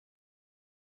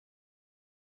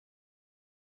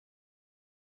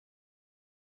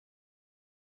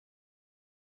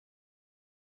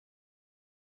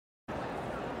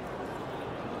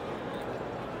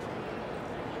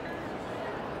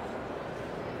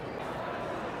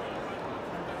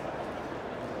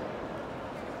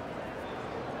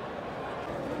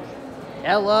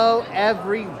Hello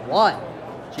everyone,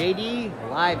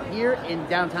 JD live here in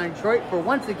downtown Detroit for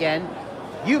once again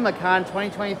Youmacon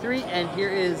 2023, and here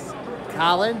is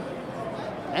Colin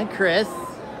and Chris.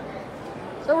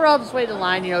 So we're all just waiting in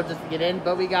line, just to get in,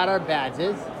 but we got our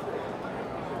badges.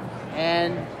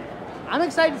 And I'm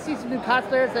excited to see some new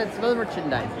cosplayers and some other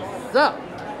merchandise. So,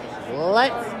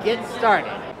 let's get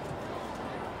started.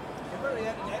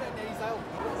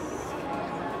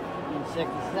 Check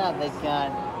this out, they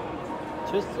got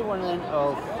Twisted Wonderland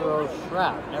Throw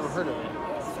Shroud. Never heard of it.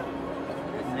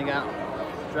 And they got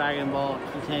Dragon Ball,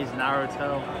 contains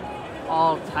Naruto,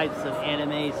 all types of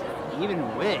animes,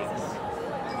 even wigs.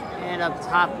 And up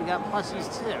top, we got plushies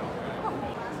too.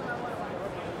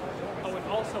 Oh, and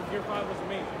also Gear 5 was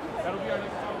amazing. That'll be our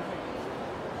next conversation.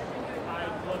 I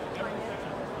loved every second.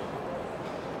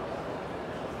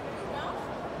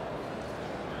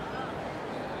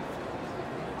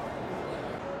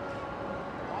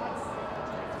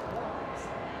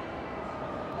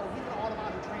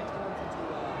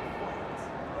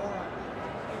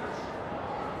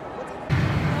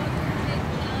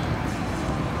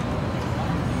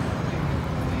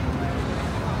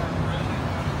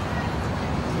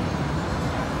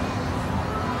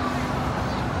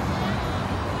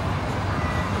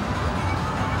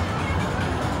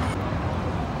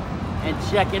 And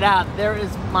check it out, there is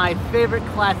my favorite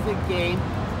classic game,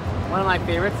 one of my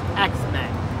favorites,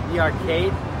 X-Men, the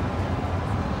arcade.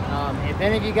 If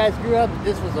any of you guys grew up,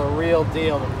 this was a real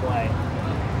deal to play.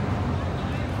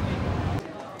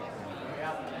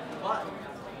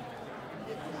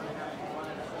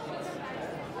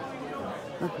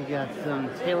 Look, we got some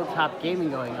tabletop gaming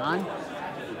going on.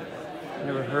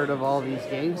 Never heard of all these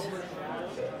games.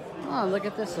 Oh, look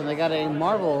at this one, they got a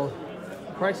Marvel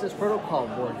Crisis Protocol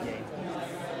board game.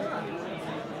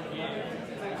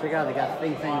 Check out, they got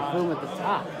Fing Fang Boom at the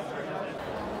top.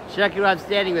 Check who I'm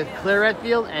standing with, Claire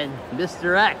Redfield and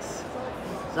Mr. X.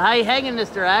 So how you hanging,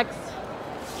 Mr. X?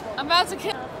 I'm about to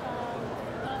kill.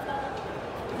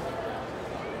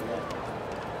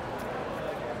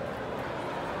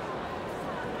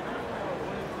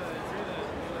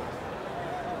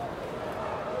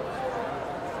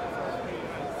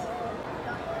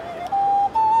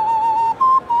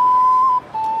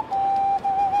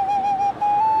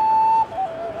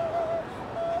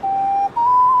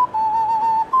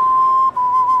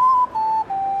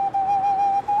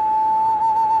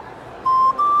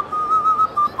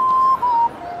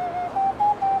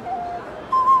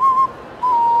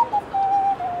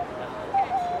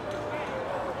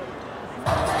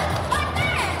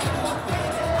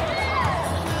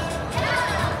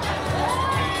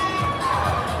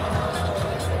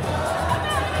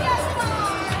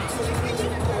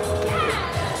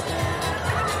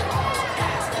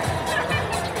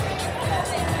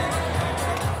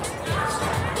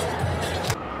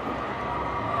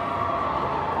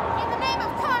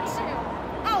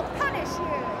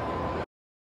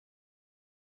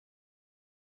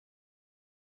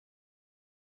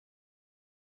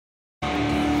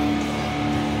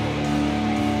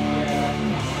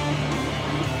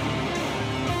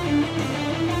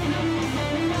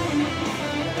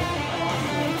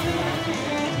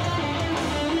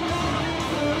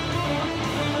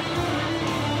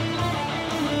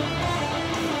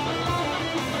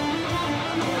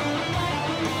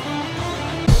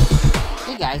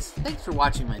 Hey guys, thanks for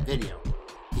watching my video.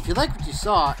 If you like what you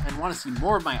saw and want to see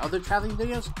more of my other traveling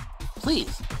videos,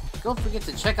 please don't forget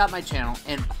to check out my channel,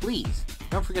 and please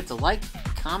don't forget to like,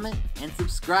 comment, and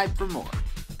subscribe for more.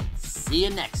 See you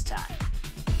next time.